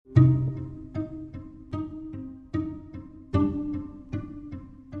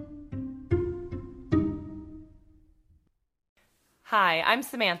Hi, I'm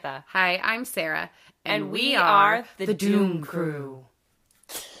Samantha. Hi, I'm Sarah. And we are the Doom Crew.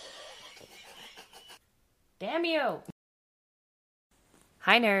 Damn you!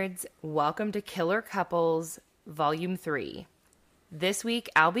 Hi, nerds. Welcome to Killer Couples, Volume 3. This week,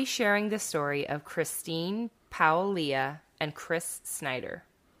 I'll be sharing the story of Christine Paolia and Chris Snyder.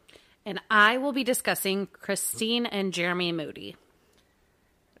 And I will be discussing Christine and Jeremy Moody.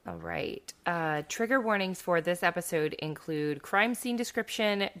 All right. Trigger warnings for this episode include crime scene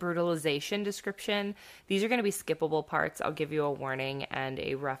description, brutalization description. These are going to be skippable parts. I'll give you a warning and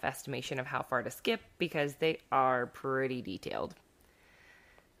a rough estimation of how far to skip because they are pretty detailed.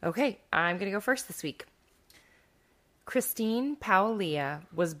 Okay, I'm going to go first this week. Christine Paolia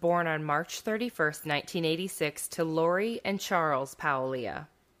was born on March 31st, 1986 to Lori and Charles Paolia.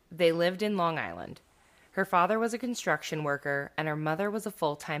 They lived in Long Island. Her father was a construction worker, and her mother was a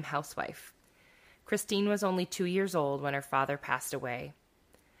full-time housewife. Christine was only 2 years old when her father passed away.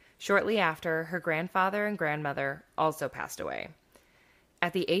 Shortly after, her grandfather and grandmother also passed away.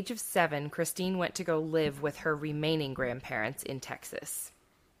 At the age of 7, Christine went to go live with her remaining grandparents in Texas.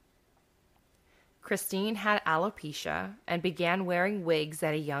 Christine had alopecia and began wearing wigs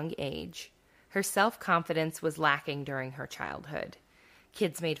at a young age. Her self-confidence was lacking during her childhood.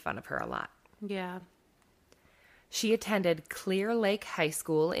 Kids made fun of her a lot. Yeah. She attended Clear Lake High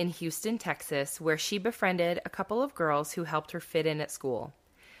School in Houston, Texas, where she befriended a couple of girls who helped her fit in at school.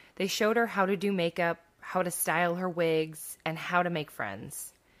 They showed her how to do makeup, how to style her wigs, and how to make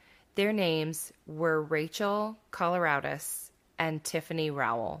friends. Their names were Rachel Coloradus and Tiffany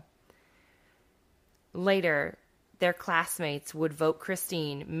Rowell. Later, their classmates would vote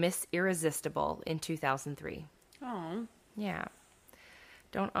Christine Miss Irresistible in 2003. Oh. Yeah.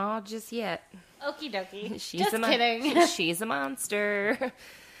 Don't all just yet. Okie dokie. Kidding. She's a monster.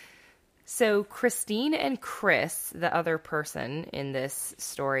 So Christine and Chris, the other person in this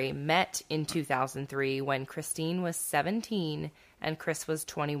story, met in 2003 when Christine was 17 and Chris was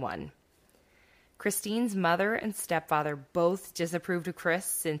 21. Christine's mother and stepfather both disapproved of Chris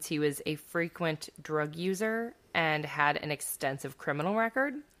since he was a frequent drug user and had an extensive criminal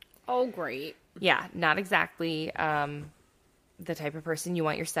record. Oh, great. Yeah, not exactly the type of person you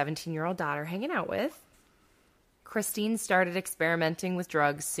want your 17-year-old daughter hanging out with. Christine started experimenting with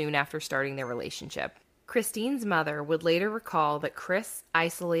drugs soon after starting their relationship. Christine's mother would later recall that Chris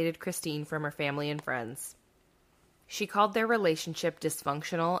isolated Christine from her family and friends. She called their relationship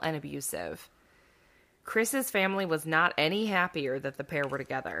dysfunctional and abusive. Chris's family was not any happier that the pair were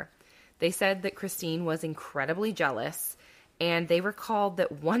together. They said that Christine was incredibly jealous, and they recalled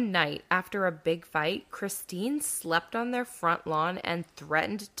that one night after a big fight, Christine slept on their front lawn and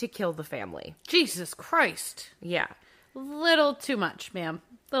threatened to kill the family. Jesus Christ. Yeah. Little too much, ma'am.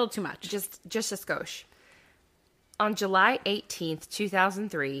 Little too much. Just a skosh. On July 18th,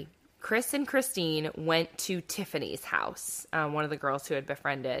 2003, Chris and Christine went to Tiffany's house, one of the girls who had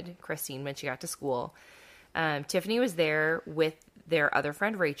befriended Christine when she got to school. Tiffany was there with their other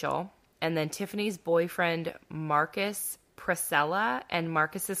friend, Rachel, and then Tiffany's boyfriend, Marcus Priscilla, and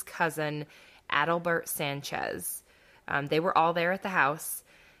Marcus's cousin, Adalbert Sanchez. They were all there at the house,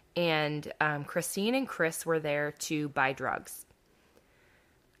 and Christine and Chris were there to buy drugs.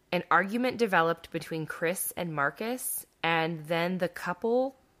 An argument developed between Chris and Marcus, and then the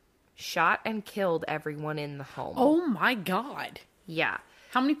couple shot and killed everyone in the home. Oh, my God. Yeah.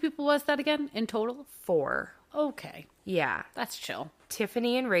 How many people was that again in total? 4. Okay. Yeah. That's chill.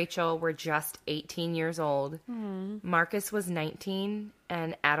 Tiffany and Rachel were just 18 years old. Marcus was 19,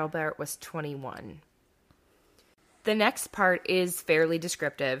 and Adalbert was 21. The next part is fairly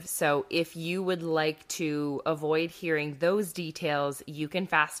descriptive, so if you would like to avoid hearing those details, you can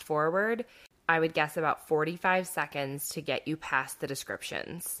fast forward. I would guess about 45 seconds to get you past the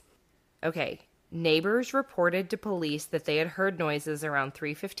descriptions. Okay. Neighbors reported to police that they had heard noises around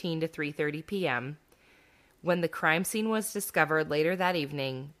 3:15 to 3:30 p.m. When the crime scene was discovered later that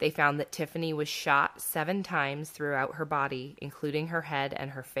evening, they found that Tiffany was shot 7 times throughout her body, including her head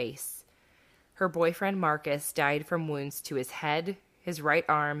and her face. Her boyfriend Marcus died from wounds to his head, his right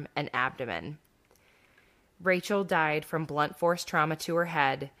arm, and abdomen. Rachel died from blunt force trauma to her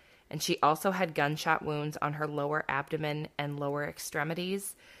head, and she also had gunshot wounds on her lower abdomen and lower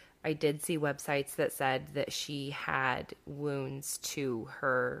extremities. I did see websites that said that she had wounds to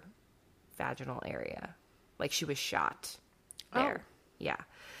her vaginal area. Like she was shot there. Oh. Yeah.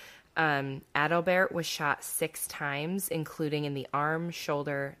 Adalbert was shot 6 times, including in the arm,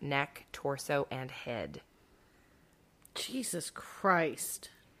 shoulder, neck, torso, and head. Jesus Christ.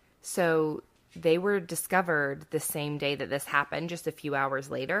 So they were discovered the same day that this happened, just a few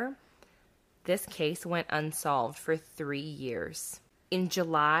hours later. This case went unsolved for 3 years. In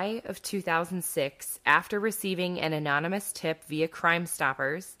July of 2006, after receiving an anonymous tip via Crime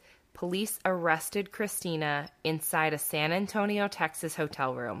Stoppers, police arrested Christina inside a San Antonio, Texas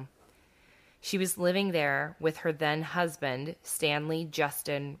hotel room. She was living there with her then husband, Stanley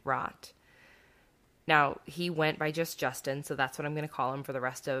Justin Rott. Now, he went by just Justin, so that's what I'm going to call him for the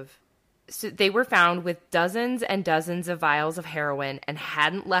rest of... So they were found with dozens and dozens of vials of heroin and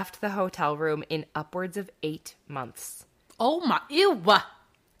hadn't left the hotel room in upwards of 8 months. Oh my, ew.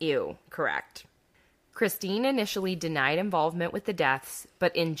 Ew, correct. Christine initially denied involvement with the deaths,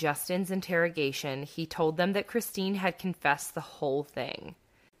 but in Justin's interrogation, he told them that Christine had confessed the whole thing.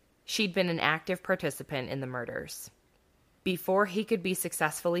 She'd been an active participant in the murders. Before he could be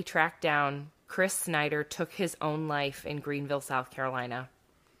successfully tracked down, Chris Snyder took his own life in Greenville, South Carolina.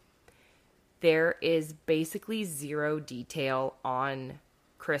 There is basically zero detail on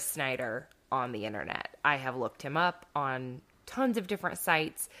Chris Snyder on the internet. I have looked him up on tons of different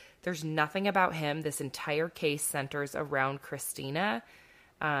sites. There's nothing about him. This entire case centers around Christina,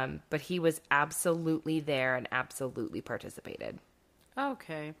 but he was absolutely there and absolutely participated.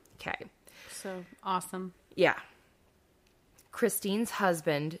 Okay. Okay. So, awesome. Yeah. Christine's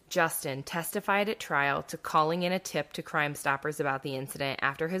husband, Justin, testified at trial to calling in a tip to Crime Stoppers about the incident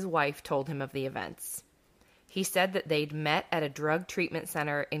after his wife told him of the events. He said that they'd met at a drug treatment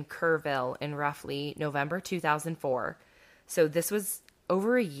center in Kerrville in roughly November 2004. So this was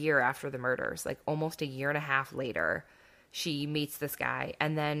over a year after the murders, like almost a year and a half later, she meets this guy.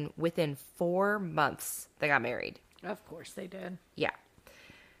 And then within 4 months, they got married. Of course they did. Yeah.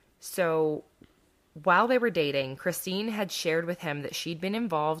 So while they were dating, Christine had shared with him that she'd been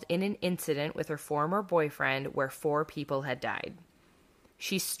involved in an incident with her former boyfriend where 4 people had died.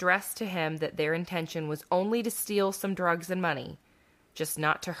 She stressed to him that their intention was only to steal some drugs and money, just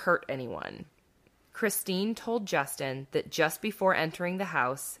not to hurt anyone. Christine told Justin that just before entering the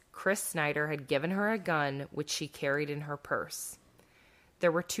house, Chris Snyder had given her a gun which she carried in her purse.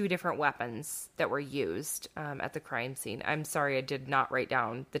 There were 2 different weapons that were used at the crime scene. I'm sorry, I did not write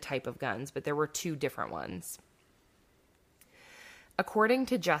down the type of guns, but there were 2 different ones. According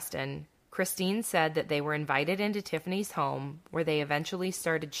to Justin, Christine said that they were invited into Tiffany's home, where they eventually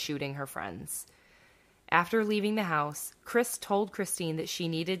started shooting her friends. After leaving the house, Chris told Christine that she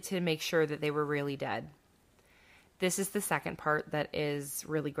needed to make sure that they were really dead. This is the second part that is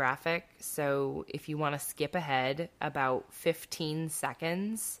really graphic, so if you want to skip ahead about 15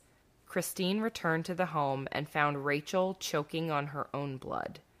 seconds, Christine returned to the home and found Rachel choking on her own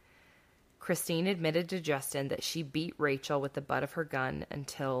blood. Christine admitted to Justin that she beat Rachel with the butt of her gun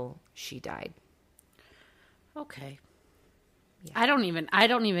until she died. Okay. Yeah. I don't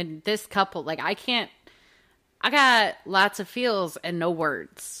even, this couple, like, I got lots of feels and no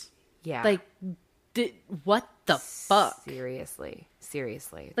words. Yeah. Like, what the fuck? Seriously.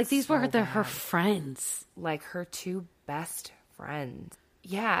 Like, these so were her bad. friends. Like, her 2 best friends.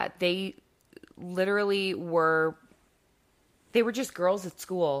 Yeah, they literally were just girls at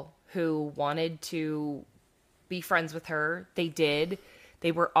school who wanted to be friends with her. They did.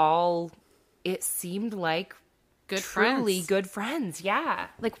 They were all, it seemed like, truly good friends. Yeah.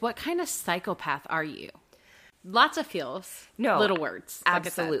 Like, what kind of psychopath are you? Lots of feels. No. Little words. Like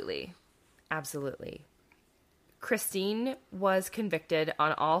Absolutely. Absolutely. Christine was convicted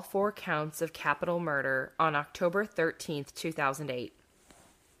on all 4 counts of capital murder on October 13th, 2008.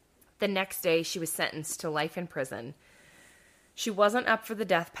 The next day, she was sentenced to life in prison. She wasn't up for the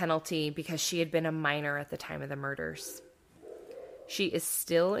death penalty because she had been a minor at the time of the murders. She is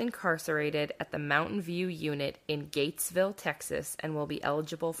still incarcerated at the Mountain View unit in Gatesville, Texas, and will be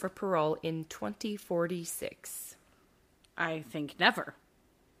eligible for parole in 2046. I think never.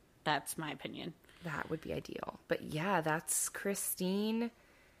 That's my opinion. That would be ideal. But yeah, that's Christine,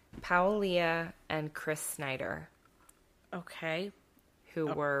 Paulia, and Chris Snyder. Okay. Who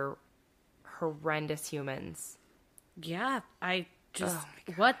were horrendous humans. Yeah, I just,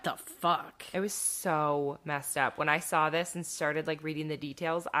 what the fuck? It was so messed up. When I saw this and started like reading the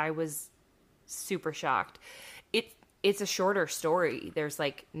details, I was super shocked. It's a shorter story. There's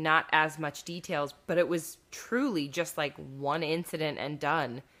like not as much details, but it was truly just like one incident and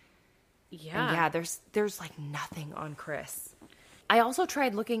done. Yeah. And yeah, there's like nothing on Chris. I also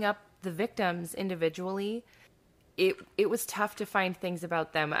tried looking up the victims individually. It was tough to find things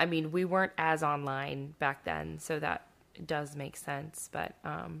about them. I mean, we weren't as online back then, so that does make sense. But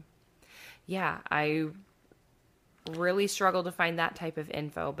yeah, I really struggled to find that type of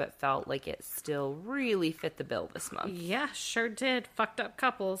info, but felt like it still really fit the bill this month. Yeah, sure did. Fucked up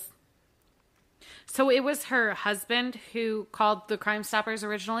couples. So it was her husband who called the Crime Stoppers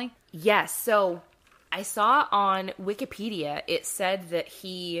originally? Yes. So I saw on Wikipedia, it said that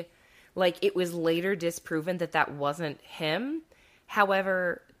he, like, it was later disproven that that wasn't him.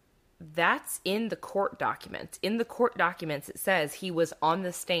 However, that's in the court documents. In the court documents, it says he was on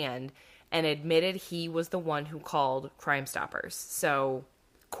the stand and admitted he was the one who called Crime Stoppers. So,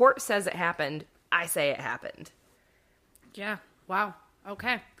 court says it happened. I say it happened. Yeah. Wow.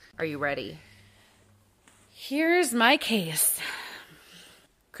 Okay. Are you ready? Here's my case.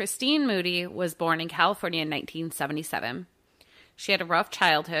 Christine Moody was born in California in 1977. She had a rough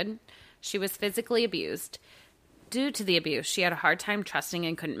childhood. She was physically abused. Due to the abuse, she had a hard time trusting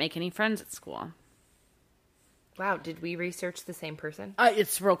and couldn't make any friends at school. Wow, did we research the same person?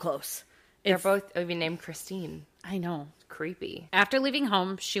 It's real close. They're both even named Christine. I know. Creepy. After leaving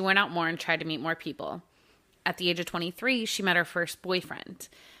home, she went out more and tried to meet more people. At the age of 23, she met her first boyfriend.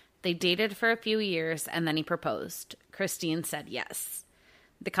 They dated for a few years, and then he proposed. Christine said yes.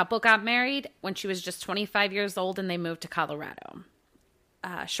 The couple got married when she was just 25 years old, and they moved to Colorado.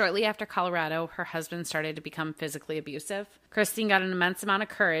 Shortly after Colorado, her husband started to become physically abusive. Christine got an immense amount of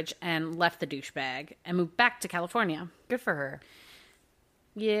courage and left the douchebag and moved back to California. Good for her.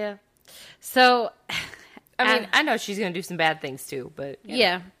 Yeah. So, I mean, I know she's going to do some bad things too, but...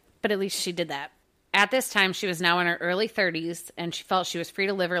 Yeah, but at least she did that. At this time, she was now in her early 30s, and she felt she was free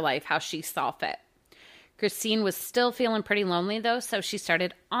to live her life how she saw fit. Christine was still feeling pretty lonely, though, so she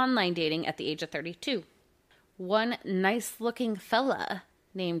started online dating at the age of 32. One nice-looking fella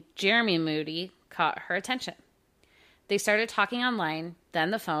named Jeremy Moody caught her attention. They started talking online,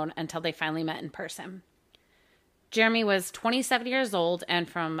 then the phone, until they finally met in person. Jeremy was 27 years old and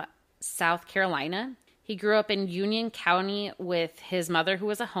from South Carolina. He grew up in Union County with his mother, who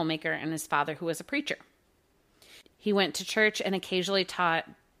was a homemaker, and his father, who was a preacher. He went to church and occasionally taught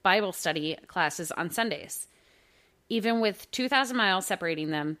Bible study classes on Sundays. Even with 2,000 miles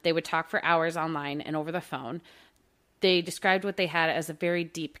separating them, they would talk for hours online and over the phone. They described what they had as a very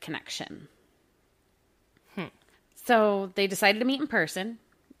deep connection. So they decided to meet in person.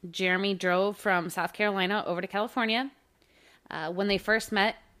 Jeremy drove from South Carolina over to California. When they first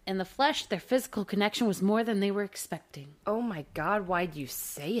met in the flesh, their physical connection was more than they were expecting. Oh my God, why'd you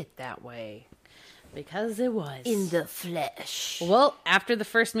say it that way? Because it was. In the flesh. Well, after the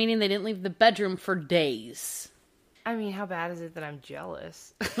first meeting, they didn't leave the bedroom for days. I mean, how bad is it that I'm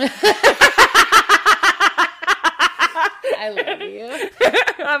jealous? I love you.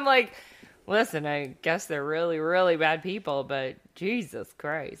 I'm like, listen, I guess they're really, really bad people, but Jesus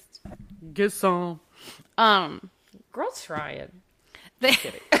Christ. Get some. Girl's trying.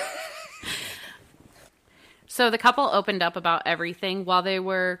 So the couple opened up about everything while they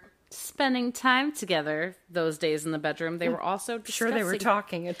were spending time together those days in the bedroom. They were also discussing. Sure, they were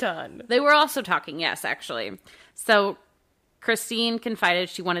talking a ton. They were also talking, yes, actually. So Christine confided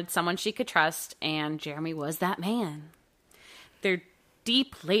she wanted someone she could trust, and Jeremy was that man. Their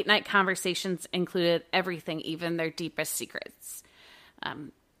deep late-night conversations included everything, even their deepest secrets.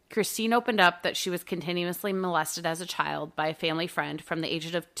 Christine opened up that she was continuously molested as a child by a family friend from the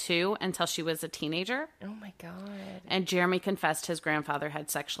age of 2 until she was a teenager. Oh my God. And Jeremy confessed his grandfather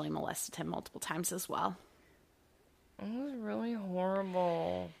had sexually molested him multiple times as well. It was really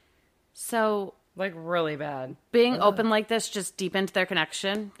horrible. So, like, really bad. Being open like this just deepened their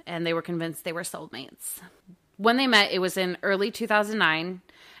connection, and they were convinced they were soulmates. When they met, it was in early 2009,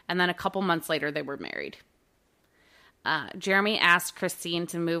 and then a couple months later, they were married. Jeremy asked Christine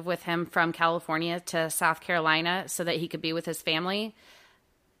to move with him from California to South Carolina so that he could be with his family,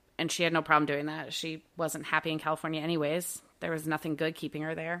 and she had no problem doing that. She wasn't happy in California anyways. There was nothing good keeping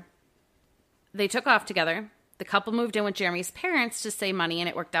her there. They took off together. The couple moved in with Jeremy's parents to save money, and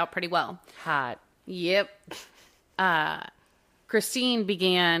it worked out pretty well. Hot. Yep. Christine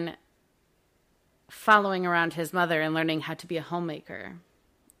began following around his mother and learning how to be a homemaker.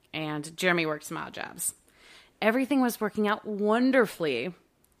 And Jeremy worked some odd jobs. Everything was working out wonderfully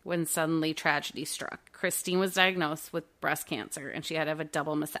when suddenly tragedy struck. Christine was diagnosed with breast cancer, and she had to have a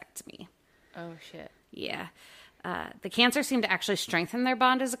double mastectomy. Oh, shit. Yeah. The cancer seemed to actually strengthen their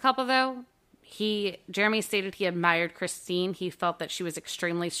bond as a couple, though. Jeremy stated he admired Christine. He felt that she was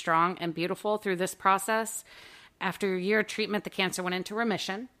extremely strong and beautiful through this process. After a year of treatment, the cancer went into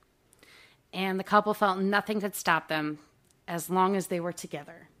remission, and the couple felt nothing could stop them as long as they were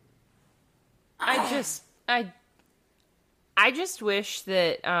together. I just wish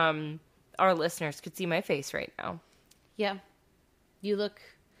that our listeners could see my face right now. Yeah. You look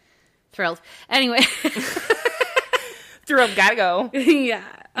thrilled. Anyway. Thrilled, gotta go. Yeah.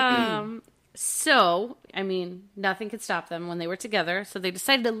 So, I mean, nothing could stop them when they were together, so they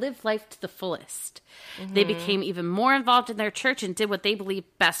decided to live life to the fullest. They became even more involved in their church and did what they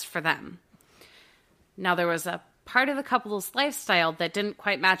believed best for them. Now, there was a part of the couple's lifestyle that didn't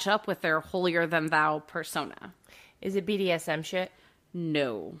quite match up with their holier-than-thou persona. Is it BDSM shit?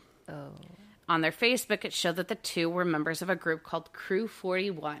 No. Oh. On their Facebook, it showed that the two were members of a group called Crew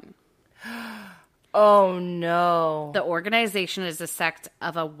 41. Oh, no. The organization is a sect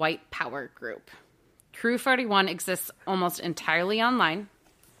of a white power group. Crew 41 exists almost entirely online.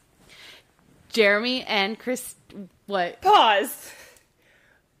 Jeremy and Chris... What? Pause.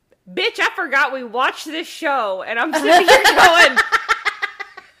 Bitch, I forgot we watched this show, and I'm sitting here going,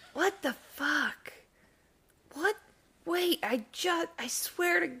 what the fuck? What? Wait, I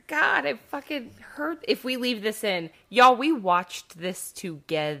swear to God, I fucking heard, if we leave this in, y'all, we watched this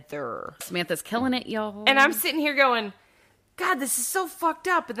together. Samantha's killing it, y'all. And I'm sitting here going, God, this is so fucked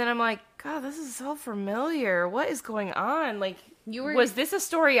up. And then I'm like, God, this is so familiar. What is going on? Like, was this a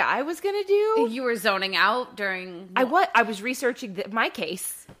story I was going to do? You were zoning out during... I was researching my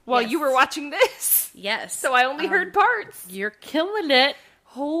case while you were watching this. Yes. So I only heard parts. You're killing it.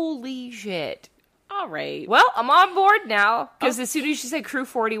 Holy shit. All right. Well, I'm on board now. Because as soon as you said Crew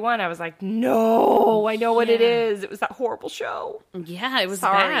 41, I was like, no, I know what it is. It was that horrible show. Yeah, it was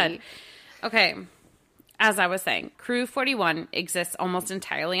bad. Okay. As I was saying, Crew 41 exists almost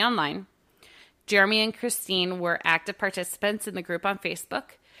entirely online. Jeremy and Christine were active participants in the group on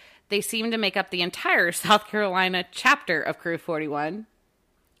Facebook. They seem to make up the entire South Carolina chapter of Crew 41.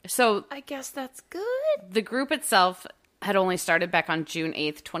 So I guess that's good. The group itself had only started back on June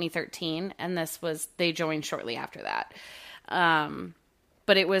 8th, 2013, and they joined shortly after that.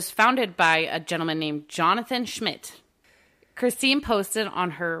 But it was founded by a gentleman named Jonathan Schmidt. Christine posted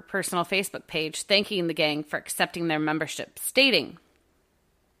on her personal Facebook page thanking the gang for accepting their membership, stating,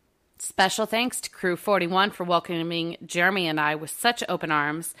 "Special thanks to Crew 41 for welcoming Jeremy and I with such open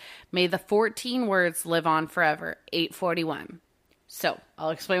arms. May the 14 words live on forever. 841. So,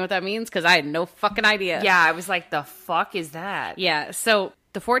 I'll explain what that means because I had no fucking idea. Yeah, I was like, the fuck is that? Yeah, so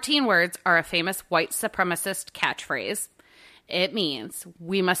the 14 words are a famous white supremacist catchphrase. It means,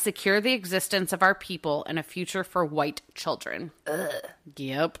 we must secure the existence of our people and a future for white children. Ugh.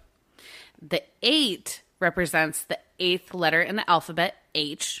 Yep. The 8 represents the 8th letter in the alphabet,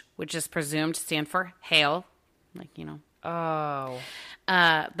 H, which is presumed to stand for hail. Like, you know. Oh.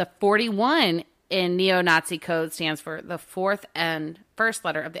 The 41 in neo-Nazi code stands for the 4th and 1st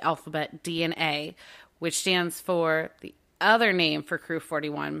letter of the alphabet, D and A, which stands for the other name for Crew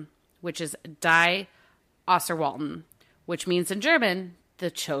 41, which is Die Auserwalden, which means in German, the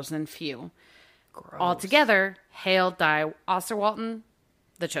chosen few. Gross. Altogether, Hail Die Auserwalden,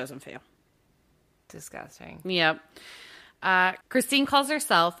 the chosen few. Disgusting. Yep. Christine calls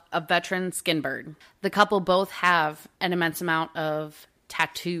herself a veteran skinbird. The couple both have an immense amount of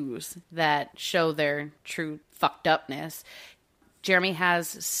tattoos that show their true fucked upness. Jeremy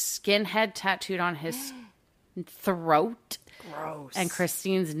has skinhead tattooed on his throat. Gross. And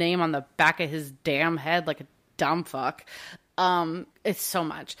Christine's name on the back of his damn head like a dumb fuck. It's so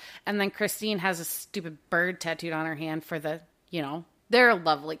much. And then Christine has a stupid bird tattooed on her hand for the, they're a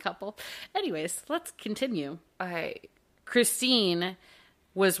lovely couple. Anyways, let's continue. Christine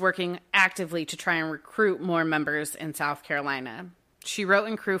was working actively to try and recruit more members in South Carolina. She wrote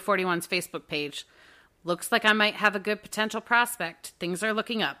in Crew 41's Facebook page, "Looks like I might have a good potential prospect. Things are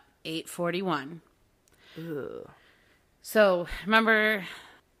looking up. 841. Ugh. So, remember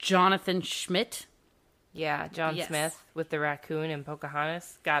Jonathan Schmidt? Yeah, John Smith with the raccoon and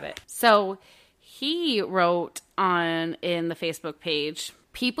Pocahontas. Got it. So, he wrote in the Facebook page,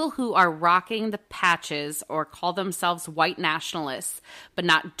 "People who are rocking the patches or call themselves white nationalists, but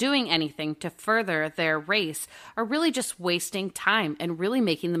not doing anything to further their race are really just wasting time and really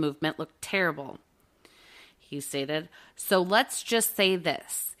making the movement look terrible." He stated, "So let's just say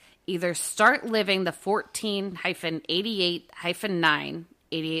this. Either start living the 14-88-9,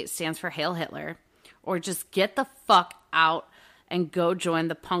 88 stands for Hail Hitler, or just get the fuck out and go join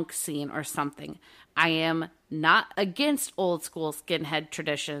the punk scene or something. I am not against old school skinhead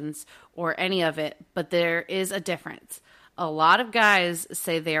traditions or any of it, but there is a difference. A lot of guys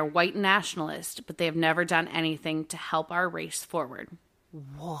say they are white nationalists, but they have never done anything to help our race forward."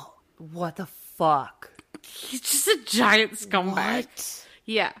 Whoa. What the fuck? He's just a giant scumbag. What?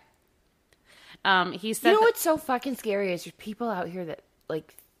 Yeah. He said, what's so fucking scary is there's people out here that,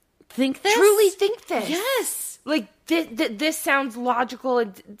 think this? truly think this. Yes. This sounds logical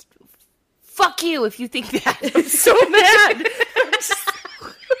and... Fuck you if you think that. I'm so mad.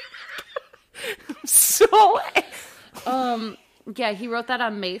 I'm so... Yeah, he wrote that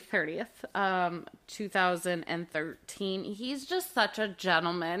on May 30th, 2013. He's just such a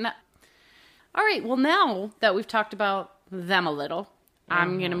gentleman. All right, well, now that we've talked about them a little,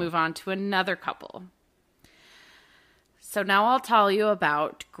 I'm going to move on to another couple. So now I'll tell you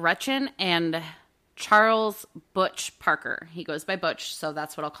about Gretchen and Charles Butch Parker. He goes by Butch, so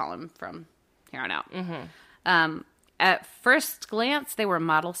that's what I'll call him from here on out. At first glance, they were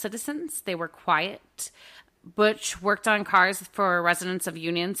model citizens. They were quiet. Butch worked on cars for residents of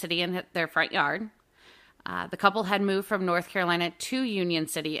Union City in their front yard. The couple had moved from North Carolina to Union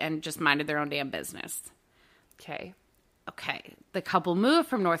City and just minded their own damn business. Okay. The couple moved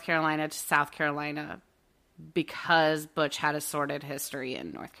from North Carolina to South Carolina because Butch had a sordid history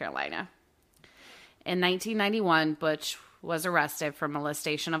in North Carolina. In 1991, Butch was arrested for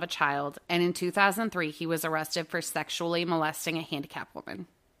molestation of a child, and in 2003, he was arrested for sexually molesting a handicapped woman.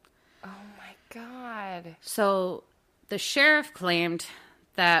 Oh, my God. So the sheriff claimed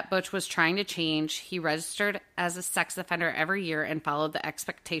that Butch was trying to change. He registered as a sex offender every year and followed the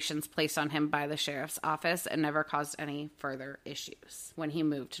expectations placed on him by the sheriff's office and never caused any further issues when he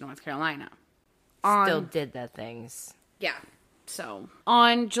moved to North Carolina. Still did the things. Yeah. So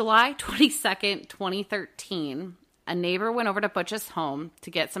on July 22nd, 2013, a neighbor went over to Butch's home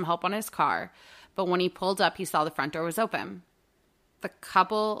to get some help on his car, but when he pulled up, he saw the front door was open. The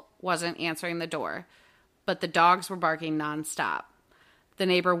couple wasn't answering the door, but the dogs were barking nonstop. The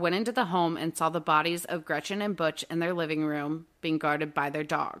neighbor went into the home and saw the bodies of Gretchen and Butch in their living room being guarded by their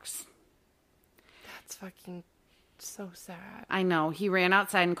dogs. That's fucking so sad. I know. He ran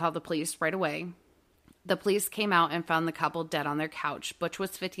outside and called the police right away. The police came out and found the couple dead on their couch. Butch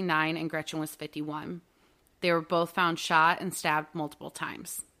was 59 and Gretchen was 51. They were both found shot and stabbed multiple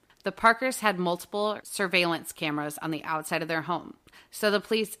times. The Parkers had multiple surveillance cameras on the outside of their home. So the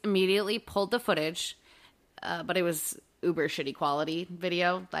police immediately pulled the footage, but it was uber shitty quality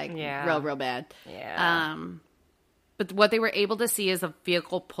video, like real bad. Yeah. But what they were able to see is a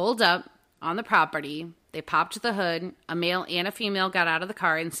vehicle pulled up on the property. They popped the hood. A male and a female got out of the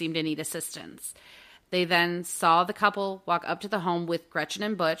car and seemed to need assistance. They then saw the couple walk up to the home with Gretchen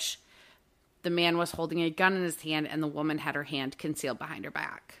and Butch. The man was holding a gun in his hand, and the woman had her hand concealed behind her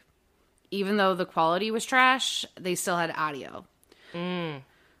back. Even though the quality was trash, they still had audio.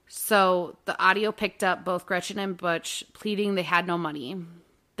 So the audio picked up both Gretchen and Butch pleading they had no money.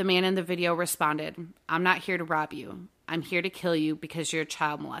 The man in the video responded, "I'm not here to rob you. I'm here to kill you because you're a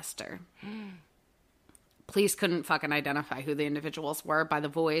child molester." Police couldn't fucking identify who the individuals were by the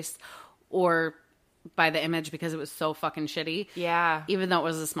voice or by the image because it was so fucking shitty. Yeah. Even though it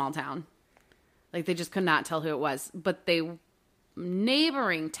was a small town. Like, they just could not tell who it was. But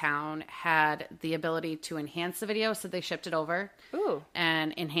neighboring town had the ability to enhance the video, so they shipped it over. Ooh.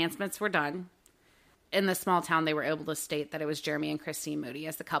 And enhancements were done. In the small town, they were able to state that it was Jeremy and Christine Moody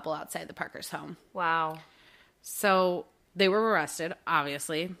as the couple outside the Parkers' home. Wow. So they were arrested,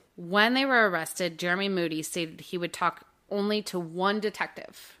 obviously. When they were arrested, Jeremy Moody stated he would talk only to one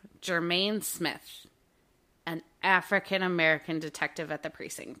detective, Jermaine Smith, an African-American detective at the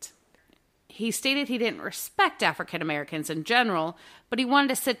precinct. He stated he didn't respect African-Americans in general, but he wanted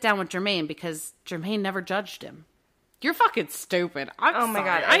to sit down with Jermaine because Jermaine never judged him. You're fucking stupid. Oh my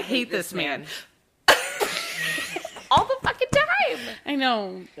God. I hate this man. All the fucking time. I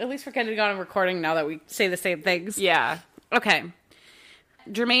know. At least we're getting on recording now that we say the same things. Yeah. Okay.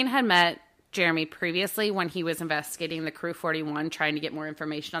 Jermaine had met Jeremy previously when he was investigating the Crew 41, trying to get more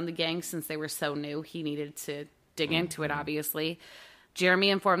information on the gang since they were so new. He needed to dig into it, obviously. Jeremy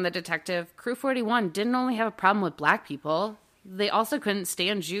informed the detective, Crew 41 didn't only have a problem with black people, they also couldn't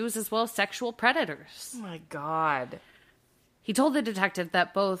stand Jews as well as sexual predators. Oh my God. He told the detective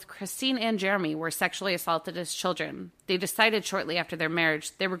that both Christine and Jeremy were sexually assaulted as children. They decided shortly after their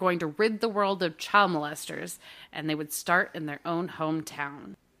marriage they were going to rid the world of child molesters, and they would start in their own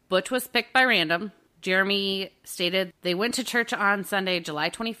hometown. Butch was picked by random. Jeremy stated they went to church on Sunday, July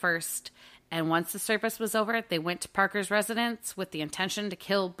 21st, and once the service was over, they went to Parker's residence with the intention to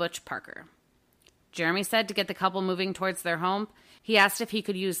kill Butch Parker. Jeremy said to get the couple moving towards their home, he asked if he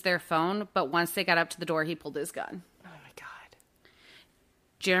could use their phone, but once they got up to the door, he pulled his gun. Oh my God.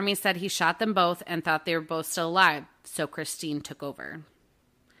 Jeremy said he shot them both and thought they were both still alive, so Christine took over.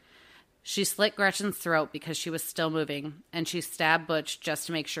 She slit Gretchen's throat because she was still moving, and she stabbed Butch just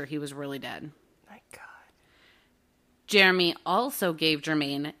to make sure he was really dead. My God. Jeremy also gave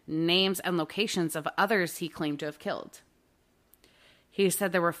Jermaine names and locations of others he claimed to have killed. He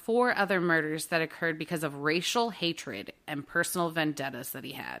said there were 4 other murders that occurred because of racial hatred and personal vendettas that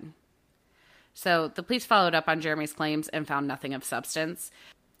he had. So the police followed up on Jeremy's claims and found nothing of substance.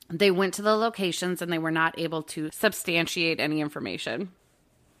 They went to the locations and they were not able to substantiate any information.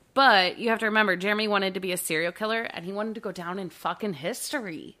 But you have to remember, Jeremy wanted to be a serial killer and he wanted to go down in fucking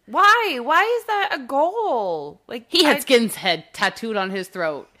history. Why? Why is that a goal? Like, He had Skin's head tattooed on his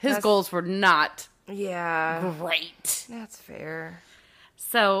throat. His goals were not great. That's fair.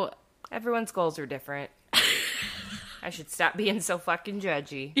 So everyone's goals are different. I should stop being so fucking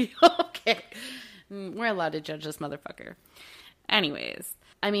judgy. Okay. We're allowed to judge this motherfucker. Anyways,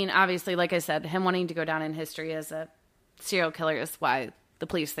 I mean, obviously, like I said, him wanting to go down in history as a serial killer is why the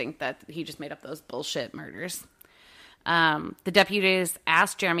police think that he just made up those bullshit murders. The deputies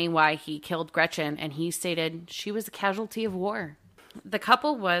asked Jeremy why he killed Gretchen, and he stated she was a casualty of war. The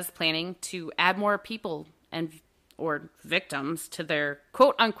couple was planning to add more people or victims to their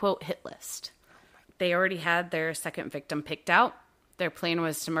quote-unquote hit list. They already had their second victim picked out. Their plan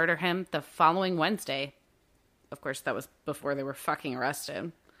was to murder him the following Wednesday. Of course, that was before they were fucking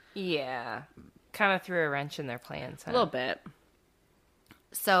arrested. Yeah. Kind of threw a wrench in their plans. Huh? A little bit.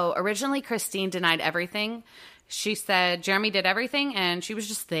 So originally Christine denied everything. She said Jeremy did everything and she was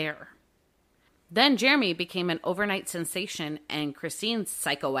just there. Then Jeremy became an overnight sensation and Christine's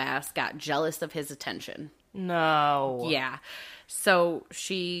psycho ass got jealous of his attention. No. Yeah. So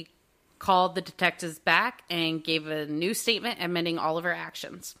she called the detectives back and gave a new statement admitting all of her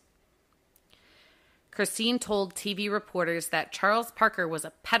actions. Christine told TV reporters that Charles Parker was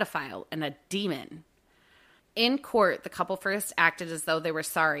a pedophile and a demon. In court, the couple first acted as though they were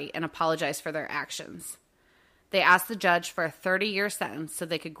sorry and apologized for their actions. They asked the judge for a 30-year sentence so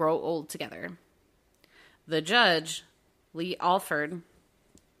they could grow old together. The judge, Lee Alford...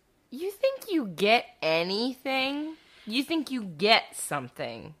 You think you get anything? You think you get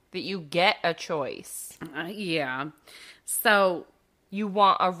something? That you get a choice? Yeah. So... You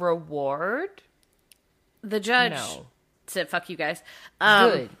want a reward? The judge No. said, fuck you guys.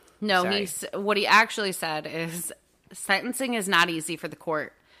 Good. No, Sorry. what he actually said is sentencing is not easy for the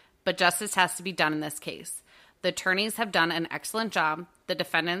court, but justice has to be done in this case. The attorneys have done an excellent job. The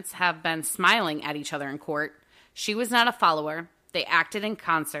defendants have been smiling at each other in court. She was not a follower. They acted in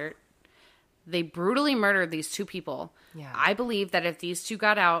concert. They brutally murdered these two people. Yeah. I believe that if these two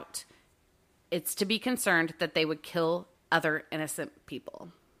got out, it's to be concerned that they would kill other innocent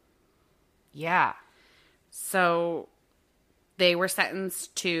people. Yeah. So they were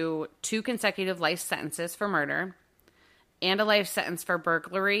sentenced to 2 consecutive life sentences for murder and a life sentence for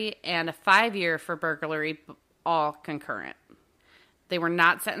burglary and a 5-year for burglary, all concurrent. They were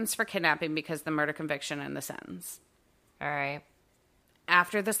not sentenced for kidnapping because of the murder conviction and the sentence. All right.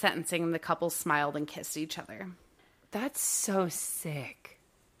 After the sentencing, the couple smiled and kissed each other. That's so sick.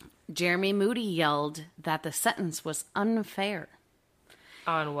 Jeremy Moody yelled that the sentence was unfair.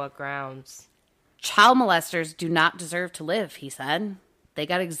 On what grounds? Child molesters do not deserve to live, he said. They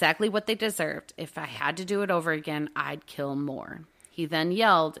got exactly what they deserved. If I had to do it over again, I'd kill more. He then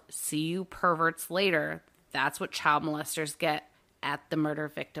yelled, "See you perverts later." That's what child molesters get at the murder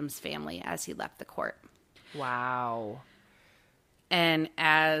victim's family as he left the court. Wow. And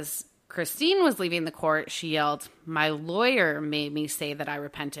as Christine was leaving the court, she yelled, "My lawyer made me say that I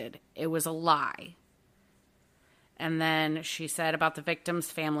repented. It was a lie." And then she said about the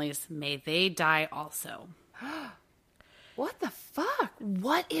victims' families, "May they die also." What the fuck?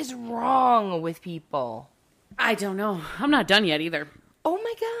 What is wrong with people? I don't know. I'm not done yet either. Oh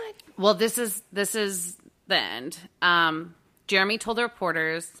my god. Well, this is the end. Jeremy told the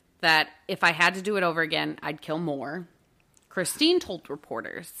reporters that if I had to do it over again, I'd kill more. Christine told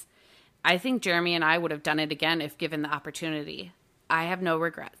reporters, "I think Jeremy and I would have done it again if given the opportunity. I have no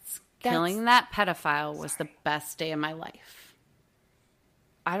regrets. Killing that pedophile was the best day of my life."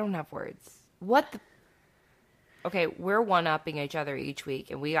 I don't have words. What the... Okay, we're one-upping each other each week,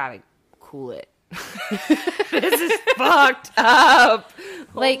 and we gotta cool it. This is fucked up.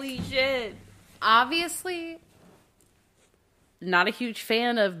 Like, Holy shit. Obviously, not a huge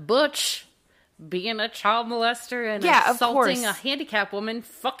fan of Butch being a child molester and assaulting a handicapped woman.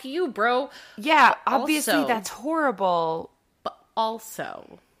 Fuck you, bro. Yeah, obviously also, that's horrible. But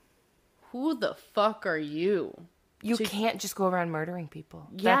also, who the fuck are you? You can't just go around murdering people.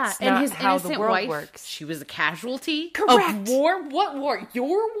 Yeah, That's and not his how the innocent world wife, works. she was a casualty Correct. of war. What war? Your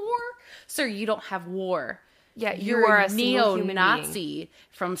war? Sir, you don't have war. Yeah, You're are a a single human neo-Nazi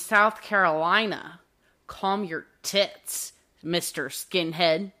from South Carolina. Calm your tits, Mr.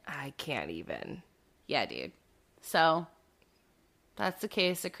 Skinhead. I can't even. Yeah, dude. So, that's the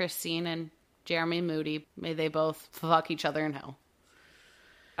case of Christine and Jeremy Moody. May they both fuck each other in hell.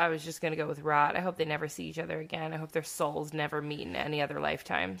 I was just going to go with rot. I hope they never see each other again. I hope their souls never meet in any other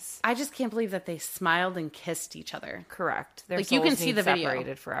lifetimes. I just can't believe that they smiled and kissed each other. Correct. Their Like, you souls can see need the video.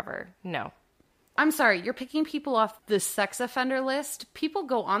 separated forever. No. I'm sorry, you're picking people off the sex offender list. People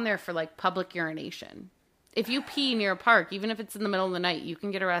go on there for, like, public urination. If you pee near a park, even if it's in the middle of the night, you can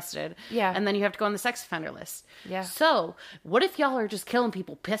get arrested. Yeah. And then you have to go on the sex offender list. Yeah. So, what if y'all are just killing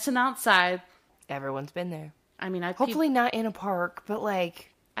people, pissing outside? Everyone's been there. I mean, Hopefully not in a park, but like...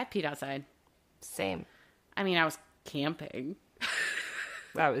 I peed outside. Same. I mean, I was camping.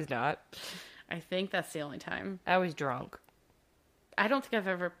 I was not. I think that's the only time. I was drunk. I don't think I've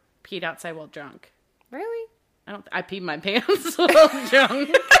ever peed outside while drunk. Really? I peed my pants while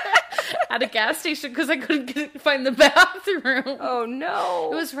drunk at a gas station because I couldn't find the bathroom. Oh,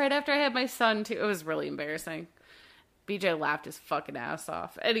 no. It was right after I had my son, too. It was really embarrassing. BJ laughed his fucking ass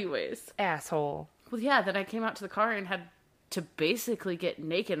off. Anyways. Asshole. Well, yeah, then I came out to the car and had to basically get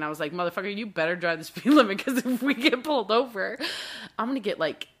naked. And I was like, motherfucker, you better drive the speed limit because if we get pulled over, I'm going to get,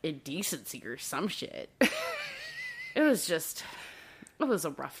 like, indecency or some shit. It was a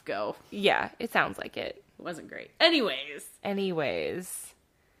rough go. Yeah, it sounds like it. It wasn't great. Anyways.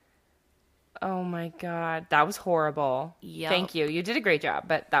 Oh my God. That was horrible. Yep. Thank you. You did a great job,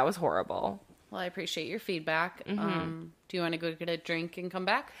 but that was horrible. Well, I appreciate your feedback. Do you want to go get a drink and come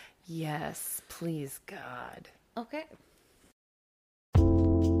back? Yes, please, God. Okay.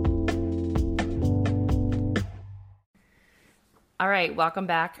 All right, welcome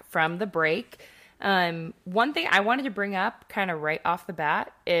back from the break. One thing I wanted to bring up kind of right off the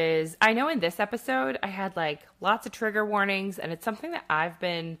bat is I know in this episode I had like lots of trigger warnings, and it's something that I've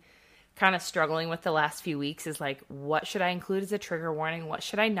been kind of struggling with the last few weeks is like, what should I include as a trigger warning? What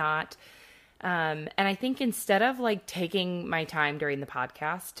should I not? And I think instead of like taking my time during the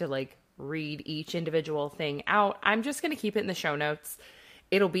podcast to like read each individual thing out, I'm just going to keep it in the show notes.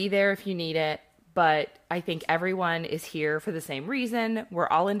 It'll be there if you need it. But I think everyone is here for the same reason. We're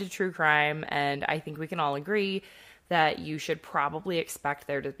all into true crime, and I think we can all agree that you should probably expect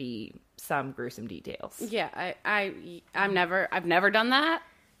there to be some gruesome details. Yeah, I've never done that.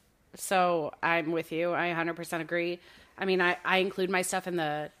 So I'm with you. I 100% agree. I mean, I include my stuff in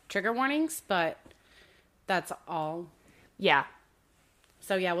the trigger warnings, but that's all. Yeah.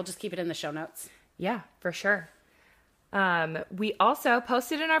 So yeah, we'll just keep it in the show notes. Yeah, for sure. We also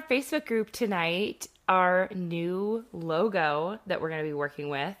posted in our Facebook group tonight our new logo that we're going to be working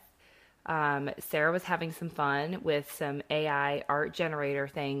with. Sarah was having some fun with some AI art generator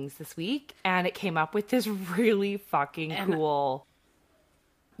things this week, and it came up with this really fucking cool.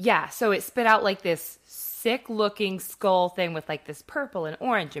 Yeah, so it spit out like this sick looking skull thing with like this purple and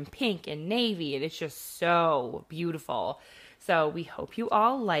orange and pink and navy, and it's just so beautiful. So we hope you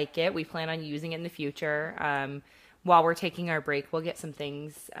all like it. We plan on using it in the future. While we're taking our break, we'll get some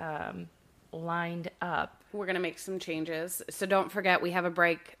things lined up. We're going to make some changes. So don't forget, we have a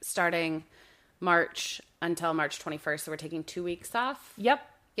break starting March until March 21st. So we're taking 2 weeks off. Yep.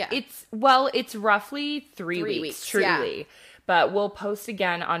 Yeah. It's roughly 3 weeks, truly. Yeah. But we'll post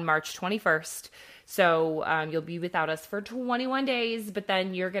again on March 21st. So you'll be without us for 21 days, but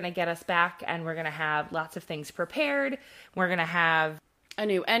then you're going to get us back, and we're going to have lots of things prepared. We're going to have a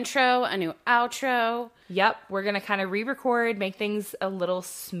new intro, a new outro. Yep. We're going to kind of re-record, make things a little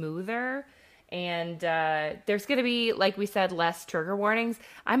smoother. And there's going to be, like we said, less trigger warnings.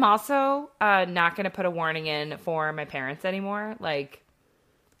 I'm also not going to put a warning in for my parents anymore. Like,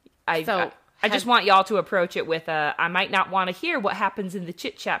 I just want y'all to approach it with I might not want to hear what happens in the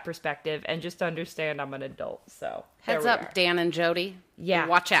chit-chat perspective, and just understand I'm an adult. So heads up, Dan and Jody. Yeah.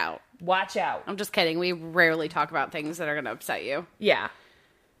 Watch out. Watch out. I'm just kidding. We rarely talk about things that are going to upset you. Yeah.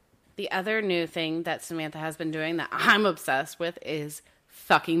 The other new thing that Samantha has been doing that I'm obsessed with is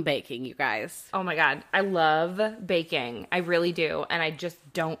fucking baking, you guys. Oh my God. I love baking. I really do. And I just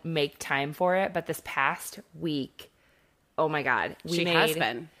don't make time for it. But this past week, oh my God. She has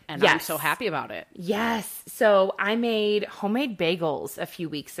been. And yes. I'm so happy about it. Yes. So I made homemade bagels a few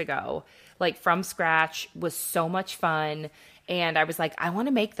weeks ago, like from scratch. Was so much fun. And I was like, I want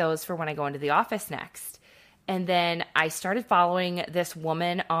to make those for when I go into the office next. And then I started following this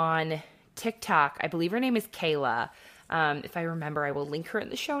woman on TikTok. I believe her name is Kayla. If I remember, I will link her in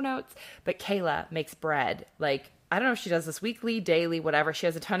the show notes. But Kayla makes bread. Like, I don't know if she does this weekly, daily, whatever. She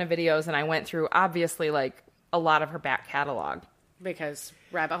has a ton of videos, and I went through, obviously, like, a lot of her back catalog. Because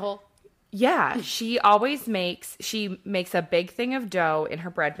rabbit hole? Yeah. She makes a big thing of dough in her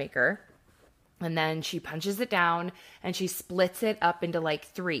bread maker. And then she punches it down, and she splits it up into, like,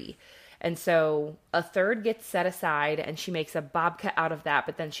 3. And so a third gets set aside, and she makes a babka out of that.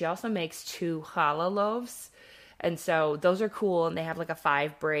 But then she also makes 2 challah loaves. And so those are cool, and they have like a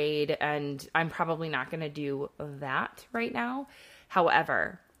 5 braid, and I'm probably not going to do that right now.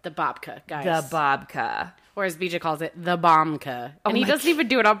 However, The babka, guys. the babka. Or as BJ calls it, the bombka. And he my doesn't even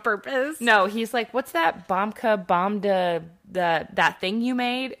do it on purpose. No, he's like, what's that bombka, that thing you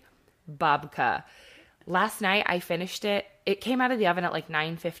made? Babka. Last night I finished it. It came out of the oven at like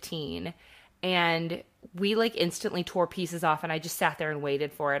 9:15, and we like instantly tore pieces off, and I just sat there and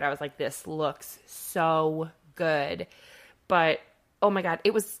waited for it. I was like, this looks so good. But oh my God,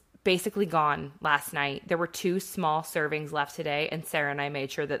 it was basically gone last night. There were 2 small servings left today, and Sarah and I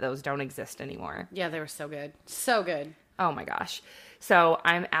made sure that those don't exist anymore. Yeah, they were so good. So good. Oh my gosh. So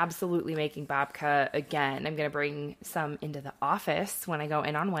I'm absolutely making babka again. I'm going to bring some into the office when I go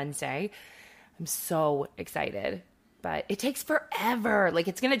in on Wednesday. I'm so excited. But it takes forever. Like,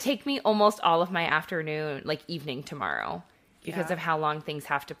 it's going to take me almost all of my afternoon, like evening tomorrow, because of how long things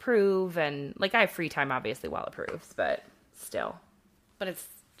have to prove. And like, I have free time obviously while it proves, but still. But it's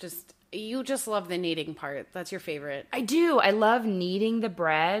just, you just love the kneading part. That's your favorite. I do. I love kneading the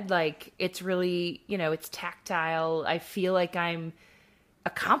bread. Like, it's really, it's tactile. I feel like I'm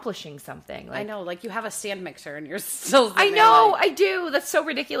accomplishing something. Like, I know, like you have a stand mixer and you're still I know, I do. That's so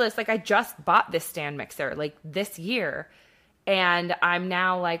ridiculous. Like, I just bought this stand mixer like this year, and I'm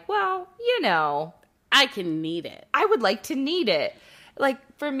now like, well, I can knead it. I would like to knead it. Like,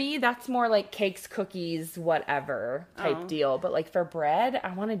 for me, that's more like cakes, cookies, whatever type deal. But like for bread,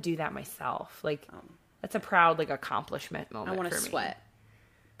 I want to do that myself. Like, that's a proud like accomplishment moment. I want to for me. sweat.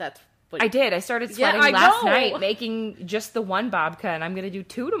 That's what I did. I started sweating last night making just the 1 babka, and I'm going to do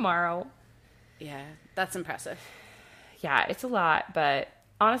 2 tomorrow. Yeah, that's impressive. Yeah, it's a lot, but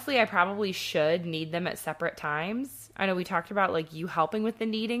honestly, I probably should knead them at separate times. I know we talked about like you helping with the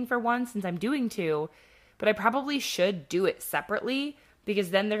kneading for one since I'm doing 2, but I probably should do it separately,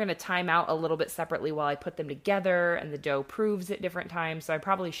 because then they're going to time out a little bit separately while I put them together, and the dough proves at different times. So I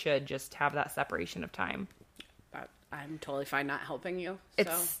probably should just have that separation of time. But I'm totally fine not helping you.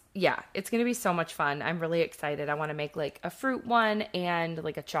 It's going to be so much fun. I'm really excited. I want to make like a fruit one and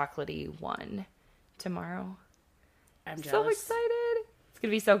like a chocolatey one tomorrow. I'm jealous. So excited. It's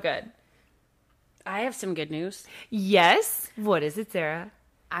going to be so good. I have some good news. Yes. What is it, Sarah?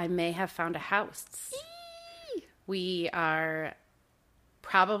 I may have found a house. We are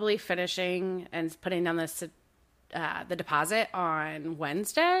probably finishing and putting down the deposit on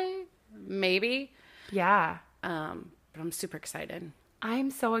Wednesday, maybe. Yeah. But I'm super excited.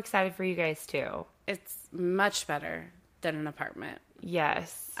 I'm so excited for you guys too. It's much better than an apartment.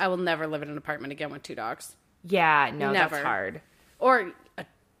 Yes. I will never live in an apartment again with 2 dogs. Yeah, no, Never. that's hard. Or a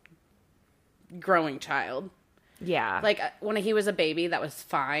growing child. Yeah. Like, when he was a baby, that was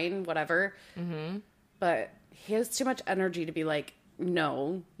fine, whatever. Mm-hmm. But he has too much energy to be like,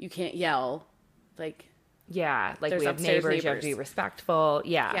 no, you can't yell. Like, yeah, like there's we have upstairs neighbors, you have to be respectful.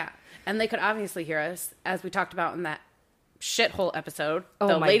 Yeah. yeah. And they could obviously hear us, as we talked about in that shithole episode. Oh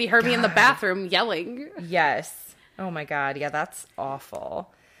the my lady heard me in the God. bathroom yelling. Yes. Oh my God. Yeah, that's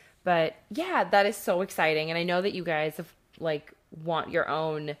awful. But yeah, that is so exciting. And I know that you guys have like want your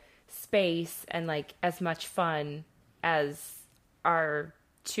own space and like as much fun as our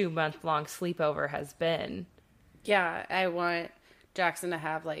 2-month-long sleepover has been. Yeah, I want Jackson to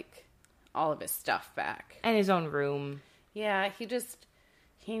have like all of his stuff back. And his own room. Yeah, he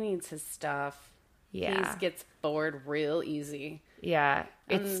needs his stuff. Yeah. He gets bored real easy. Yeah.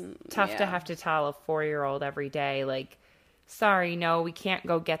 It's tough to have to tell a 4-year-old every day, like, sorry, no, we can't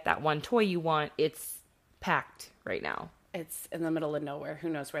go get that one toy you want. It's packed right now. It's in the middle of nowhere. Who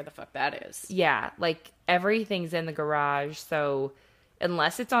knows where the fuck that is? Yeah, like everything's in the garage, so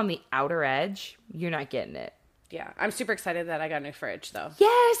unless it's on the outer edge, you're not getting it. Yeah, I'm super excited that I got a new fridge, though.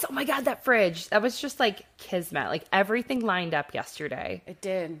 Yes! Oh my God, that fridge. That was just like kismet. Like everything lined up yesterday. It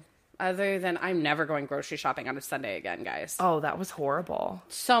did. Other than I'm never going grocery shopping on a Sunday again, guys. Oh, that was horrible.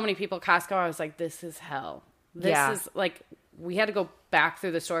 So many people at Costco, I was like, this is hell. This is like, we had to go back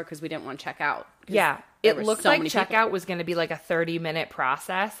through the store because we didn't want to check out. Yeah. It looked like checkout people. was going to be like a 30-minute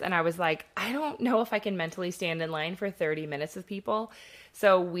process. And I was like, I don't know if I can mentally stand in line for 30 minutes with people.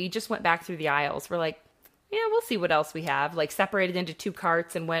 So we just went back through the aisles. We're like, yeah, we'll see what else we have. Like separated into 2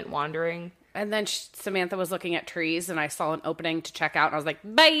 carts and went wandering. And then Samantha was looking at trees and I saw an opening to check out. And I was like,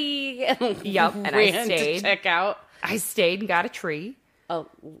 bye. And Yep. And I ran stayed. to check out. I stayed and got a tree. A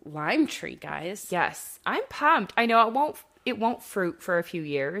lime tree, guys. Yes. I'm pumped. I know it won't fruit for a few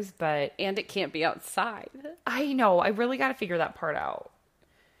years, but And it can't be outside. I know. I really got to figure that part out.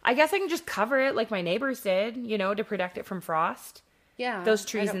 I guess I can just cover it like my neighbors did, to protect it from frost. Yeah. Those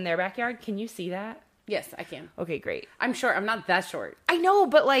trees in their backyard. Can you see that? Yes, I can. Okay, great. I'm short. I'm not that short. I know,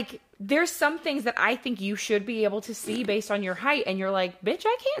 but like, there's some things that I think you should be able to see based on your height, and you're like, bitch,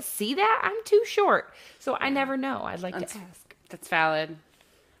 I can't see that. I'm too short. So I never know. I'd like to ask. That's valid.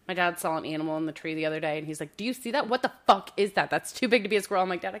 My dad saw an animal in the tree the other day, and he's like, do you see that? What the fuck is that? That's too big to be a squirrel. I'm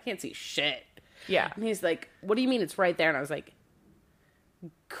like, Dad, I can't see shit. Yeah. And he's like, what do you mean it's right there? And I was like,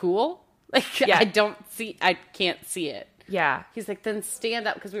 cool? Like, Yeah. I can't see it. Yeah. He's like, then stand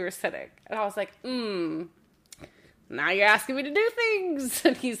up, because we were sitting. And I was like, now you're asking me to do things.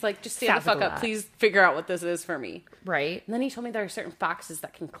 And he's like, just stand the fuck up. Please figure out what this is for me. Right. And then he told me there are certain foxes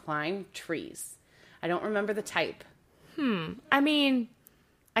that can climb trees. I don't remember the type. I mean,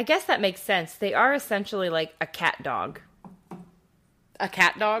 I guess that makes sense. They are essentially like a cat dog. A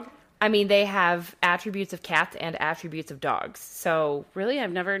cat dog? I mean, they have attributes of cats and attributes of dogs. So, Really?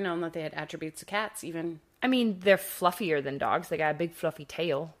 I've never known that they had attributes of cats, even. I mean, they're fluffier than dogs. They got a big fluffy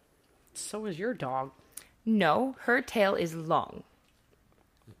tail. So is your dog. No, her tail is long.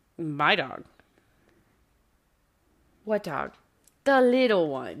 My dog. What dog? The little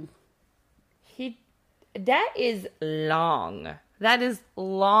one. That is long. That is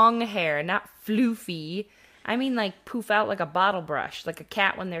long hair, not floofy. I mean, like, poof out like a bottle brush, like a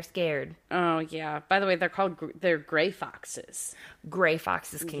cat when they're scared. Oh, yeah. By the way, they're gray foxes. Gray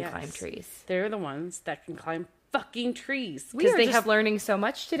foxes can Yes. climb trees. They're the ones that can climb fucking trees. We are they just have learning so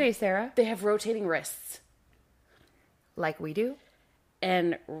much today, Sarah. they have rotating wrists Like we do.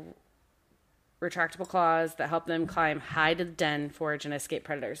 and retractable claws that help them climb high to the den, forage, and escape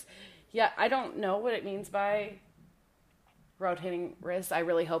predators. Yeah, I don't know what it means by rotating wrists. I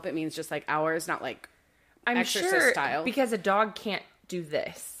really hope it means just like ours, not like I'm exorcist sure style. because a dog can't do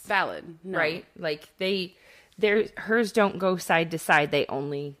this, Valid, no. right? Like hers don't go side to side. They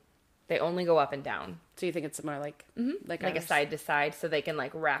only go up and down, So you think it's more like like a ours? side to side, so they can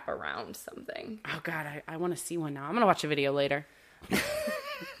like wrap around something. Oh God, I want to see one now. I'm gonna watch a video later.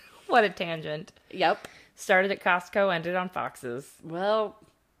 What a tangent! Yep. Started at Costco, ended on foxes. Well,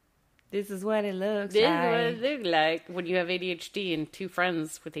 This is what it looks this is like. what it looks like when you have ADHD and two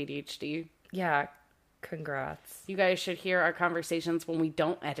friends with ADHD. Yeah, congrats. You guys should hear our conversations when we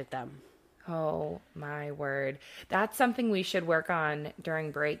don't edit them. Oh my word. That's something we should work on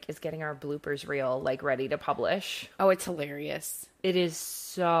during break is getting our bloopers reel like ready to publish. Oh, it's hilarious. It is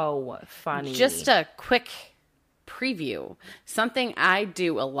so funny. Just a quick preview. Something I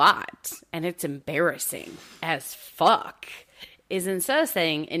do a lot, and it's embarrassing as fuck, is instead of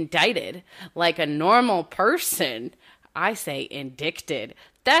saying indicted like a normal person, I say indicted.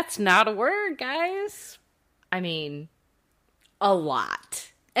 That's not a word, guys. I mean, A lot.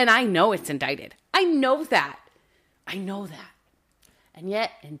 And I know it's indicted. I know that. And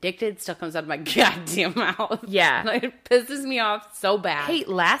yet, indicted still comes out of my goddamn mouth. Yeah. It pisses me off so bad. hey,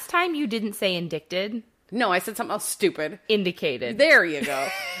 last time you didn't say indicted, No, I said something else stupid. indicated. There you go.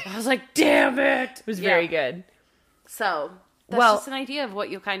 I was like, damn it. It was very good. So, that's Well- just an idea of what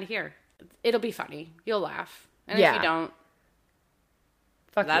you'll kind of hear. It'll be funny. You'll laugh. And Yeah. if you don't,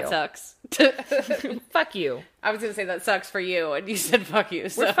 Fuck that you. sucks. Fuck you. I was going to say that sucks for you, and you said fuck you.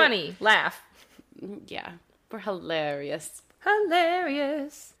 So. We're funny. Laugh. Yeah. We're hilarious.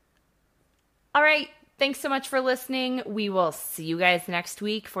 Hilarious. All right. Thanks so much for listening. We will see you guys next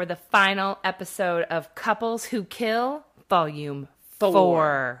week for the final episode of Couples Who Kill, Volume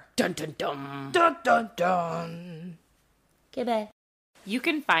 4. Dun dun dun. Dun, dun, dun. Okay, bye. You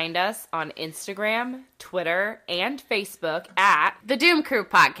can find us on Instagram, Twitter, and Facebook at The Doom Crew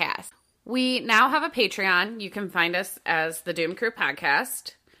Podcast. We now have a Patreon. You can find us as The Doom Crew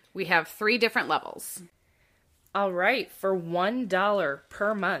Podcast. We have 3 different levels. All right, for $1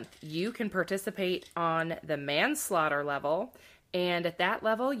 per month, you can participate on the manslaughter level, and at that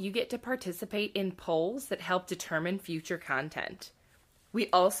level, you get to participate in polls that help determine future content. We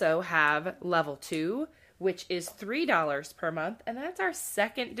also have level 2, which is $3 per month, and that's our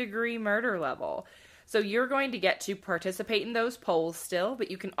second-degree murder level. So you're going to get to participate in those polls still, but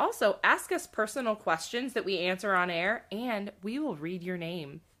you can also ask us personal questions that we answer on air, and we will read your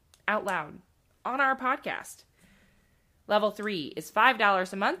name out loud on our podcast. Level 3 is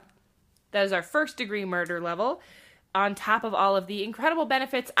 $5 a month. That is our first-degree murder level. On top of all of the incredible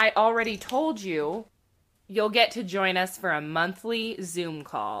benefits I already told you, you'll get to join us for a monthly Zoom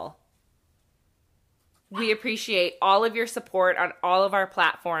call. We appreciate all of your support on all of our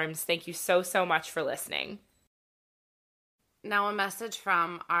platforms. Thank you so, so much for listening. Now a message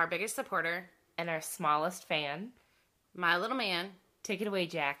from our biggest supporter, And our smallest fan. my little man. Take it away,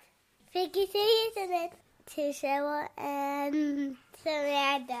 Jack. Thank you for listening to Cheryl and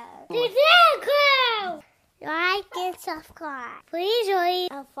Samantha. The Doom Crew! like and subscribe. Please leave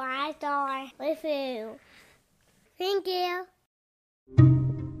a 5-star review. Thank you.